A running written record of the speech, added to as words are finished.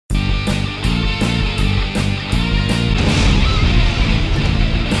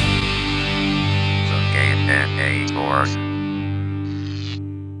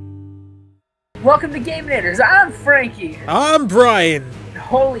Welcome to Gamenators. I'm Frankie. I'm Brian.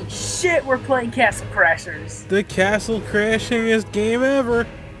 Holy shit, we're playing Castle Crashers. The castle crashingest game ever.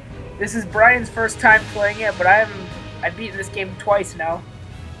 This is Brian's first time playing it, but I've beaten this game twice now.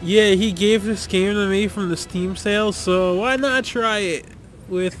 Yeah, he gave this game to me from the Steam sale, so why not try it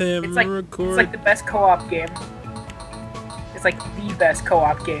with him It's and record? It's like the best co-op game. It's like the best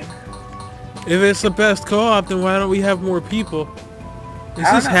co-op game. If it's the best co-op, then why don't we have more people?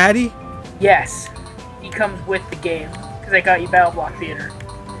 Is this Hattie? Yes. He comes with the game, because I got you Battle Block Theater.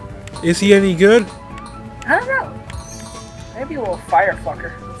 Is he any good? I don't know. Maybe a little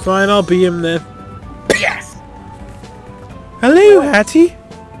firefucker. Fine, I'll be him then. Yes! Hello, Hattie!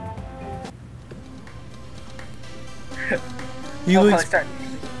 He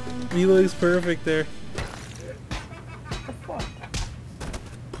looks perfect there. What the fuck?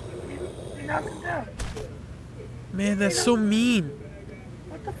 You knocked him down. Man, that's so mean.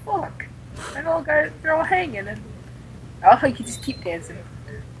 What the fuck? And all guys, they're all hanging, and I like you just keep dancing.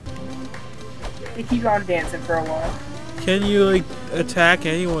 They keep on dancing for a while. Can you, like, attack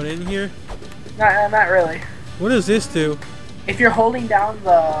anyone in here? Not really. What does this do? If you're holding down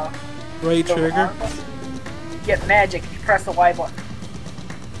the right trigger, button, you get magic if you press the Y button.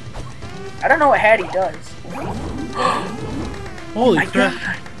 I don't know what Hattie does. Holy crap!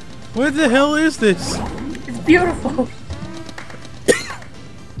 God. What the hell is this? It's beautiful.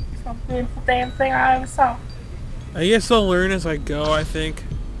 Some beautiful damn thing I ever saw. I guess I'll learn as I go, I think.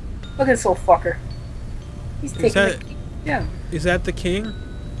 Look at this little fucker. He's taking yeah. Is that the king?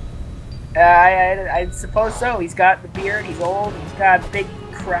 I suppose so. He's got the beard, he's old, he's got a big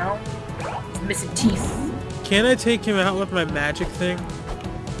crown, he's missing teeth. Can I take him out with my magic thing?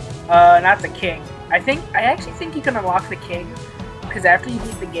 Not the king. I actually think you can unlock the king, because after you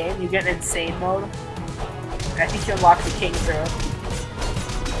beat the game, you get an insane mode. I think you unlock the king through it.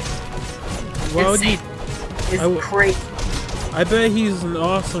 Well, insane. It's crazy. I bet he's an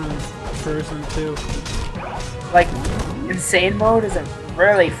awesome person too. Like, insane mode is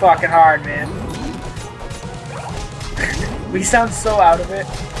really fucking hard, man. We sound so out of it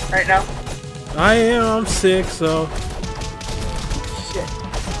right now. I am. I'm sick, so. Shit.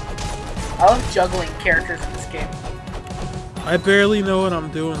 I love juggling characters in this game. I barely know what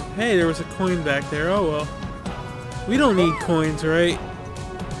I'm doing. Hey, there was a coin back there. Oh well. We don't need coins, right?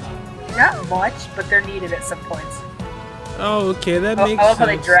 Not much, but they're needed at some points. Oh, okay, that makes sense. I love how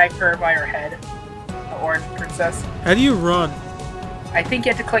they drag her by her head. The orange princess. How do you run? I think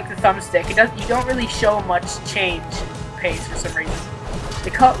you have to click the thumbstick. You don't really show much change in pace for some reason.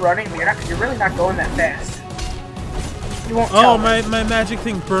 They call it running, but you're really not going that fast. You won't tell. Oh, my magic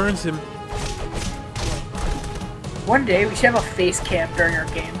thing burns him. One day we should have a face cam during our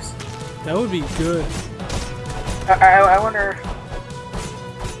games. That would be good. I wonder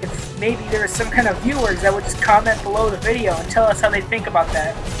if maybe there was some kind of viewers that would just comment below the video and tell us how they think about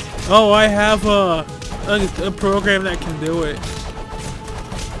that. Oh, I have a program that can do it.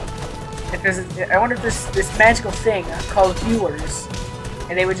 I wonder if this magical thing called viewers,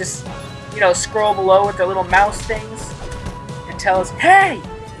 and they would just, scroll below with their little mouse things and tell us, hey,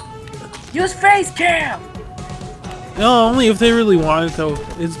 use face cam. No, only if they really want it though.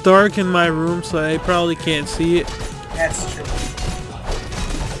 It's dark in my room, so they probably can't see it. That's true.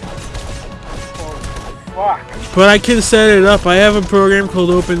 Oh, fuck. But I can set it up. I have a program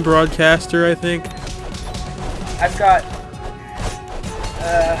called Open Broadcaster, I think. I've got,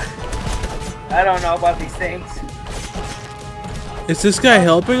 I don't know about these things. Is this guy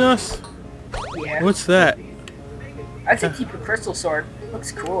helping us? Yeah. What's that? I'd say keep your crystal sword.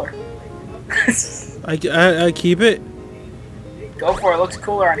 Looks cooler. I keep it? Go for it. Looks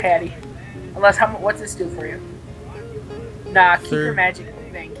cooler on Hattie. Unless, what's this do for you? Nah, keep your magic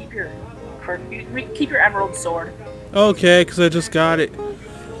thing. Keep your emerald sword. Okay, because I just got it.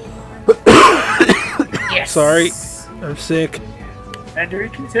 Yes. Sorry, I'm sick. And we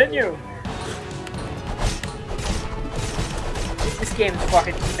continue. This game is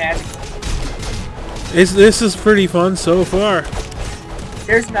fucking magical. This is pretty fun so far.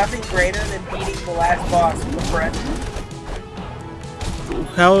 There's nothing greater than beating the last boss with a friend.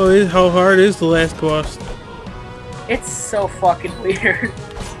 How hard is the last boss? It's so fucking weird.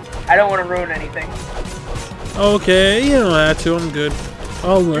 I don't want to ruin anything. Okay, you don't have to. I'm good.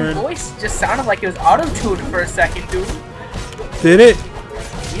 I'll learn. Your voice just sounded like it was auto-tuned for a second, dude. Did it?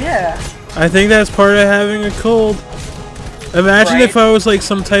 Yeah. I think that's part of having a cold. Imagine if I was like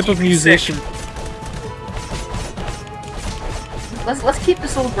some type of musician. Let's keep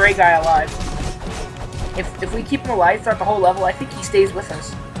this little gray guy alive. If we keep him alive throughout the whole level, I think he stays with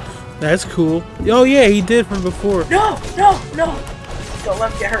us. That's cool. Oh yeah, he did from before. No! No! No! Don't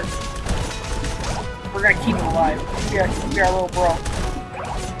let him get hurt. We're gonna keep him alive. Be our little bro.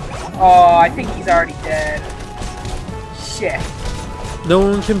 Oh, I think he's already dead. Shit. No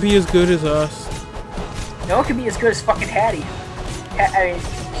one can be as good as us. No one can be as good as fucking Hattie. I mean,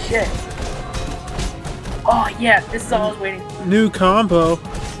 shit. Oh yeah, this is all I was waiting for. New combo.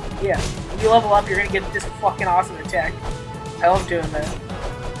 Yeah. When you level up, you're gonna get this fucking awesome attack. I love doing that.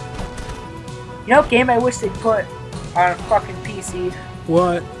 You know what game I wish they'd put on a fucking PC?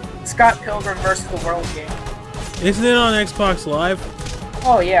 What? Scott Pilgrim vs. the World game. Isn't it on Xbox Live?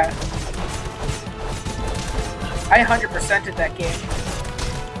 Oh yeah. I 100%ed that game.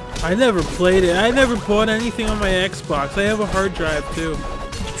 I never played it. I never bought anything on my Xbox. I have a hard drive too.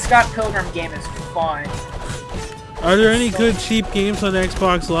 The Scott Pilgrim game is fun. Are there any good cheap games on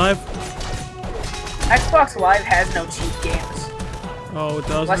Xbox Live? Xbox Live has no cheap games. Oh, it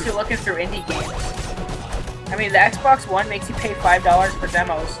doesn't? Unless you're looking through indie games. I mean, the Xbox One makes you pay $5 for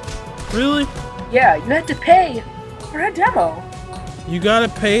demos. Really? Yeah, you had to pay for a demo. You gotta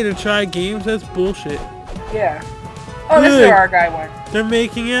pay to try games? That's bullshit. Yeah. Oh, this is where our guy went. They're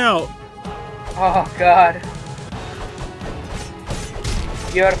making out. Oh, God.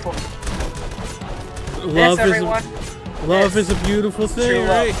 Beautiful. Love is a beautiful thing,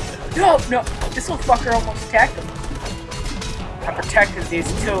 right? No, this little fucker almost attacked him. I protected these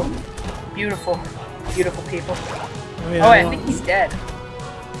two beautiful, beautiful people. Oh, yeah, I think he's dead.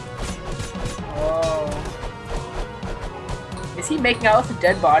 Oh. Is he making out with a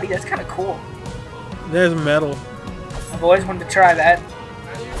dead body? That's kind of cool. There's metal. I've always wanted to try that.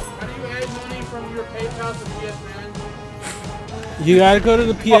 How do you add money from your PayPal to PSN? You gotta go to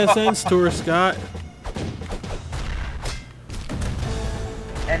the PSN store, Scott.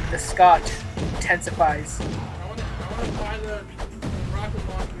 And the Scott intensifies. I want to buy the rocket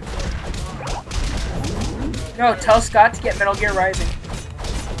launcher. No, tell Scott to get Metal Gear Rising.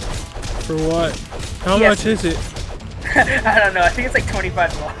 For what? How much is it? I don't know. I think it's like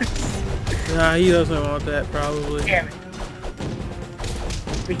 $25. Nah, he doesn't want that, probably. Damn it.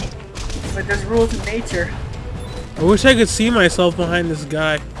 But there's rules in nature. I wish I could see myself behind this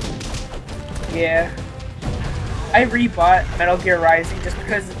guy. Yeah. I rebought Metal Gear Rising just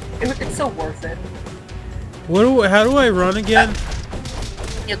because it's so worth it. How do I run again?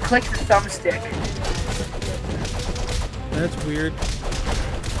 You click the thumbstick. That's weird.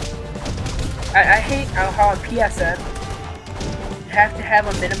 I hate how on PSN you have to have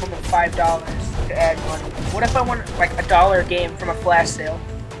a minimum of $5 to add money. What if I want like $1 game from a flash sale?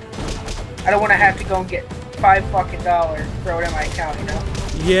 I don't want to have to go and get $5 fucking throw it in my account, you know?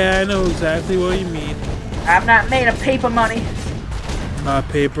 Yeah, I know exactly what you mean. I'm not made of paper money. My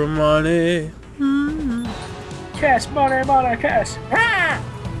paper money. Cash money, cash. Ah!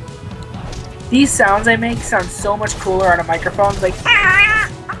 These sounds I make sound so much cooler on a microphone. Like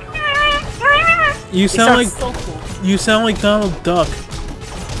you sound like so cool. You sound like Donald Duck.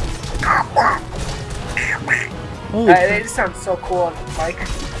 Holy They just sound so cool on the mic.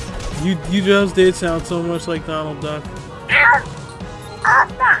 You just did sound so much like Donald Duck.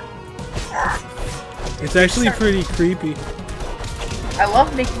 It's actually pretty creepy. I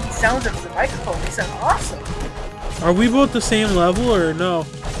love making these sounds over the microphone. They sound awesome. Are we both the same level or no?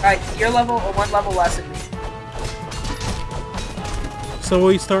 Alright, your level or one level less than me. So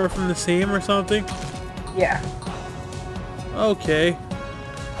we start from the same or something? Yeah. Okay.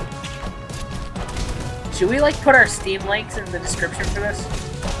 Should we like put our Steam links in the description for this?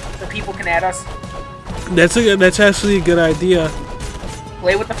 So people can add us? That's actually a good idea.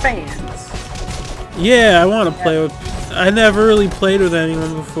 Play with the fans. Yeah, I want to play with... I never really played with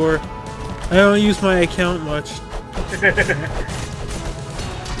anyone before. I don't use my account much.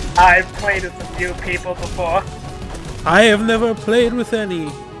 I've played with a few people before. I have never played with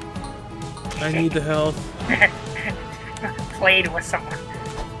any. I need the help. Played with someone.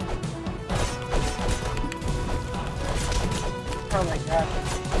 Oh my god.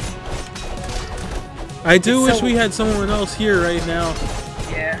 I do wish we had someone else here right now.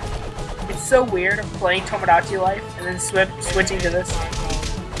 Yeah. It's so weird of playing Tomodachi Life and then switching to this.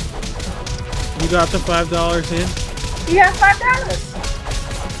 You got the $5 in? You got $5!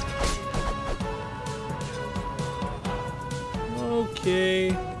 Okay.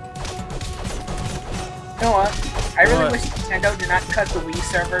 You know what? I really wish Nintendo did not cut the Wii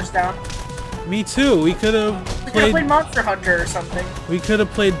servers down. Me too. We could have played Monster Hunter or something. We could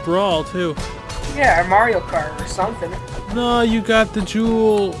have played Brawl too. Yeah, or Mario Kart or something. No, you got the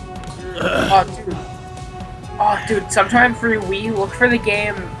Jewel. Oh, dude. Oh, dude. Sometime for Wii, look for the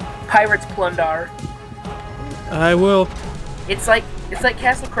game Pirates Plundar. I will. It's like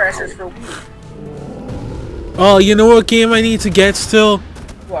Castle Crashers for Wii. Oh, you know what game I need to get still?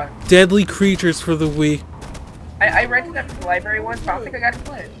 What? Deadly Creatures for the Wii. I rented that from the library once, but I don't think I got to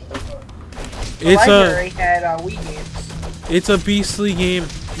play it. The It's library had Wii games. It's a beastly game.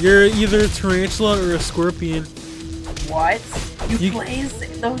 You're either a tarantula or a scorpion. What? You play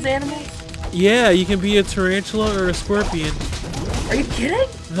those animals? Yeah, you can be a tarantula or a scorpion. Are you kidding?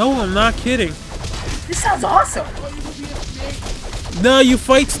 No, I'm not kidding. This sounds awesome. No, you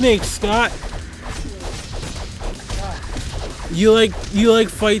fight snakes, Scott. You like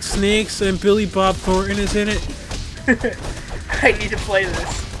fight snakes, and Billy Bob Thornton is in it. I need to play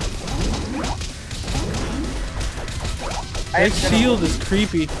this. That shield is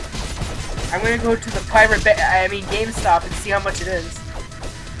creepy. I'm gonna go to the GameStop and see how much it is.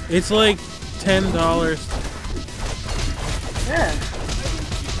 It's like $10. Yeah.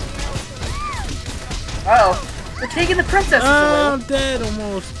 Uh-oh. They're taking the princesses away. I'm dead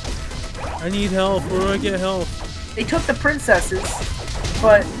almost. I need help. Where do I get help? They took the princesses,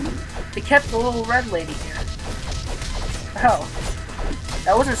 but they kept the little red lady here. Oh.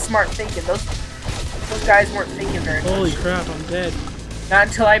 That wasn't smart thinking. Those guys weren't thinking very much. Holy crap, I'm dead. Not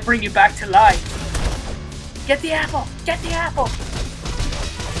until I bring you back to life. Get the apple! Get the apple!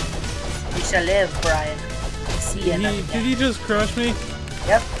 You shall live, Brian. See you another day. Did he just crush me?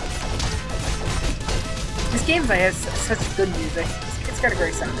 Yep. This game has such good music. It's got a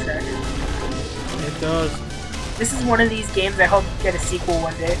great soundtrack. It does. This is one of these games I hope get a sequel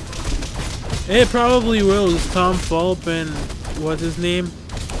one day. It probably will. It's Tom Fulp and what's his name?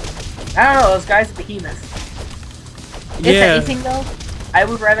 I don't know, those guys at Behemoth. If anything though, I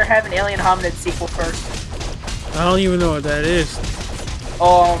would rather have an Alien Hominid sequel first. I don't even know what that is.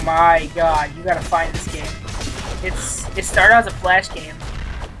 Oh my god, you gotta find this game. It started out as a Flash game.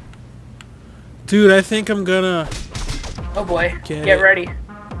 Dude, I think I'm gonna... Oh boy, get ready.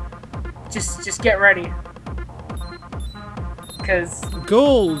 Just get ready. Cause...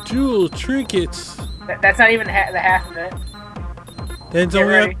 Gold, jewels, trinkets. That's not even the half of it. Then it's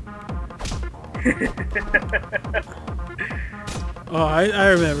only Oh, I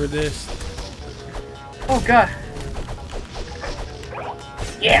remember this. Oh god.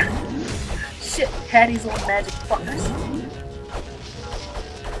 Yeah. Shit, Hattie's little magic fuckers.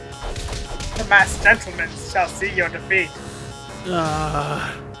 The masked gentlemen shall see your defeat.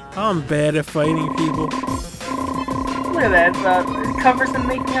 I'm bad at fighting people. Look at that, it covers them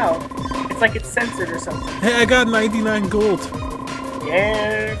making out. It's like it's censored or something. Hey, I got 99 gold.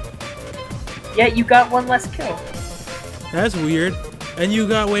 Yeah. Yeah, you got one less kill. That's weird. And you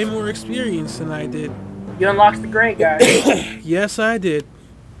got way more experience than I did. You unlocked the gray guy. Yes, I did.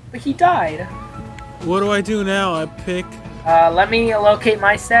 But he died. What do I do now? I pick... let me locate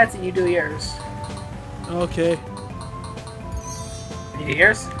my stats and you do yours. Okay. You do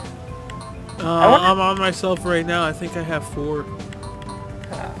yours? I'm on myself right now. I think I have 4.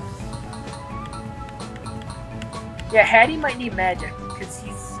 Yeah, Hattie might need magic, because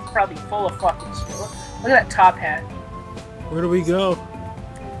he's probably full of fucking shit. Look at that top hat. Where do we go?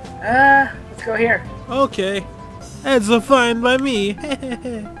 Let's go here. Okay. That's a fine by me.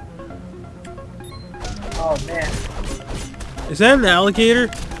 Oh, man. Is that an alligator?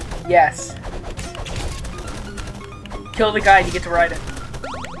 Yes. Kill the guy and you get to ride it.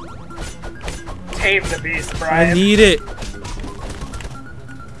 Tame the beast, Brian. I need it.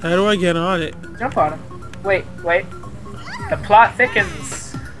 How do I get on it? Jump on him. Wait. The plot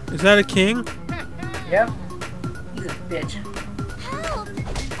thickens. Is that a king? Yep. He's a bitch.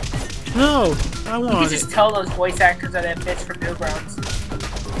 No, I You want can it. just tell those voice actors are that bitch from Newgrounds.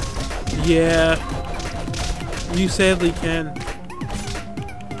 Yeah. You sadly can.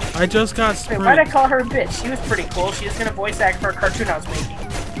 I just got Wait, sprint. why'd I call her a bitch? She was pretty cool. She was gonna voice act for a cartoon I was making.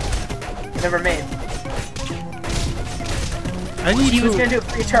 Never made. She was gonna do it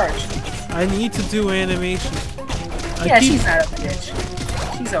free of charge. I need to do animation. Yeah, she's not a bitch.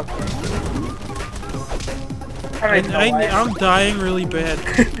 She's okay. I don't even know why. I'm dying really bad.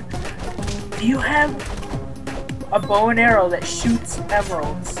 Do you have a bow and arrow that shoots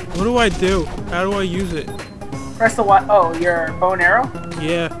emeralds? What do I do? How do I use it? Press the Y. Oh, your bow and arrow?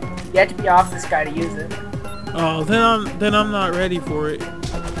 Yeah. You have to be off this guy to use it. Oh, then I'm not ready for it.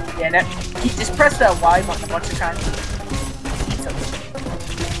 Yeah, just press the Y button a bunch of times. Eat something.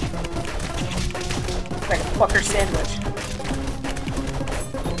 It's like a fucker sandwich.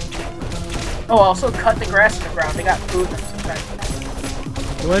 Oh, also cut the grass in the ground. They got food sometimes.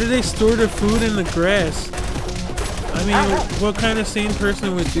 Why do they store their food in the grass? I mean, what kind of sane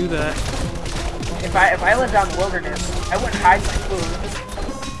person would do that? If I lived out in the wilderness, I wouldn't hide my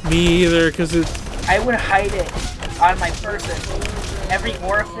food. Me either, because it... I would hide it on my person. Every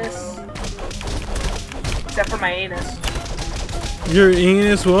orifice, except for my anus. Your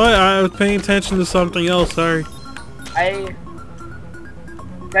anus? What? I was paying attention to something else. Sorry.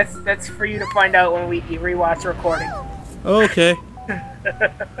 That's for you to find out when we rewatch the recording. Okay.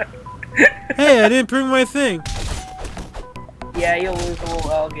 Hey, I didn't bring my thing. Yeah, you'll lose the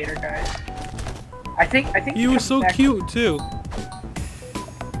little alligator guy. I think He was so cute too.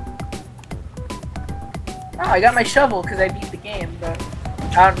 Oh, I got my shovel because I beat the game, but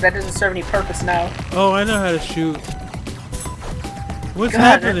that doesn't serve any purpose now. Oh, I know how to shoot. What's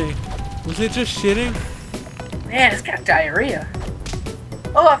God, happening? Was it just shitting? Man, it's got diarrhea.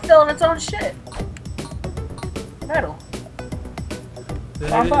 Oh, it fell in its own shit. Metal.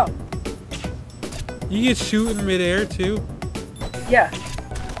 Pop out. You get shoot in midair too? Yeah.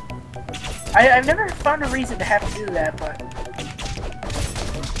 I've never found a reason to have to do that, but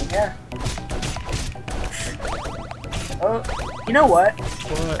yeah. Oh, you know what?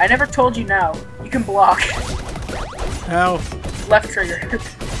 What? I never told you now. You can block. How? Left trigger.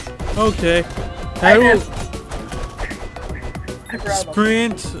 Okay. I How do I forgot about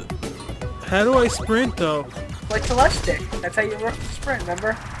sprint? How do I sprint though? that. Like the left stick. That's how you sprint,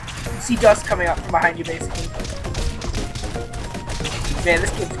 remember? You see dust coming up from behind you, basically. Man,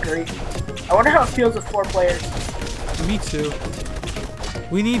 this game's great. I wonder how it feels with 4 players. Me too.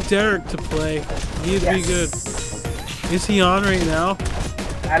 We need Derek to play. He'd be good. Is he on right now?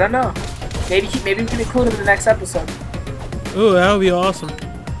 I don't know. Maybe we can include him in the next episode. Oh, that would be awesome.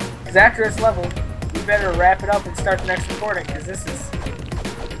 Because after this level, we better wrap it up and start the next recording, because this is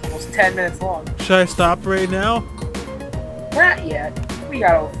almost 10 minutes long. Should I stop right now? Not yet. We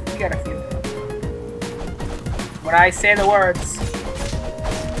got a few. When I say the words.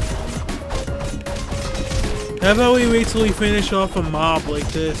 How about we wait till we finish off a mob like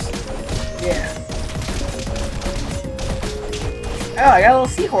this? Yeah. Oh, I got a little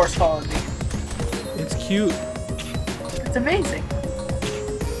seahorse following me. It's cute. It's amazing.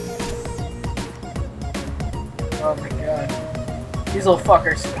 Oh my god. These little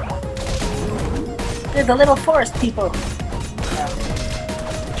fuckers. They're the little forest people.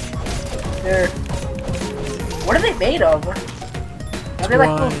 They're... What are they made of? Are they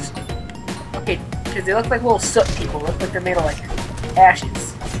like little... Okay, because they look like little soot people. Look like they're made of like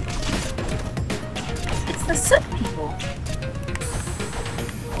ashes. It's the soot people.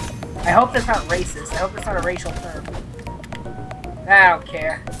 I hope that's not racist. I hope that's not a racial term. I don't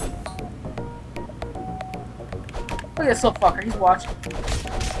care. Look at this little fucker. He's watching.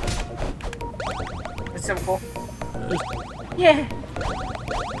 It's simple. Yeah.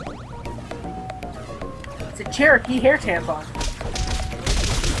 It's a Cherokee hair tampon.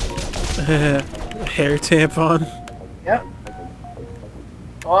 Hair tampon. Yep.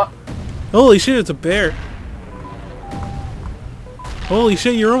 Oh. Holy shit, it's a bear. Holy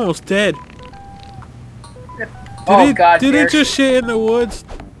shit, you're almost dead. Did it just shit in the woods?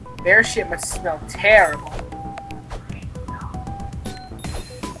 Bear shit must smell terrible.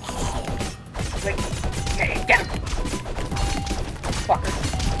 Like, get him.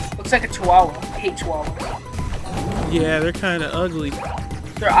 Fucker. Looks like a chihuahua. I hate chihuahuas. Yeah, they're kind of ugly.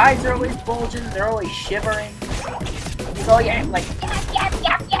 Their eyes are always bulging. They're always shivering. So yeah, like.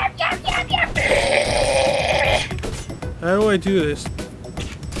 How do I do this?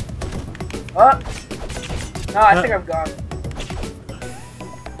 Oh. No, I think I'm gone.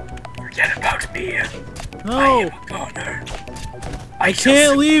 Forget about me. No. I am a goner. I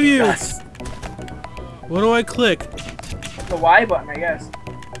can't leave you. Dust. What do I click? The Y button, I guess.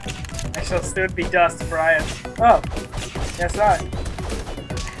 I shall soon be dust, Brian. Oh. Guess not.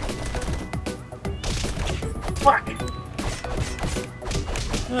 Fuck.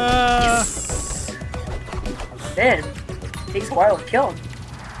 Yes. Man, it takes a while to kill him.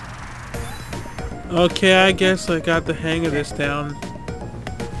 Okay, I guess I got the hang of this down.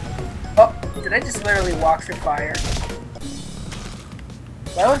 Oh, did I just literally walk through fire?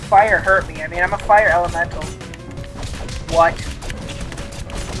 Why would fire hurt me? I mean, I'm a fire elemental. What?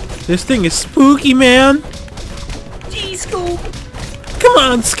 This thing is spooky, man. Gee, Scoob! Come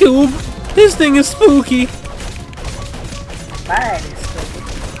on, Scoob. This thing is spooky. Mine is spooky.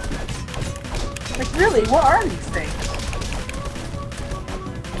 Like, really, what are these things?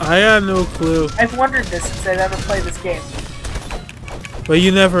 I have no clue. I've wondered this since I've ever played this game. But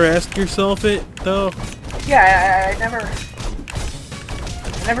you never ask yourself it, though? Yeah, I never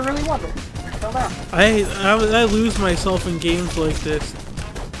really wondered until now. I lose myself in games like this.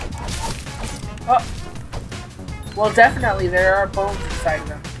 Oh. Well, definitely there are bones inside of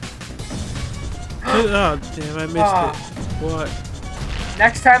them. Oh, damn, I missed it. What?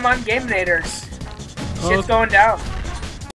 Next time on Gamenators. Shit's going down.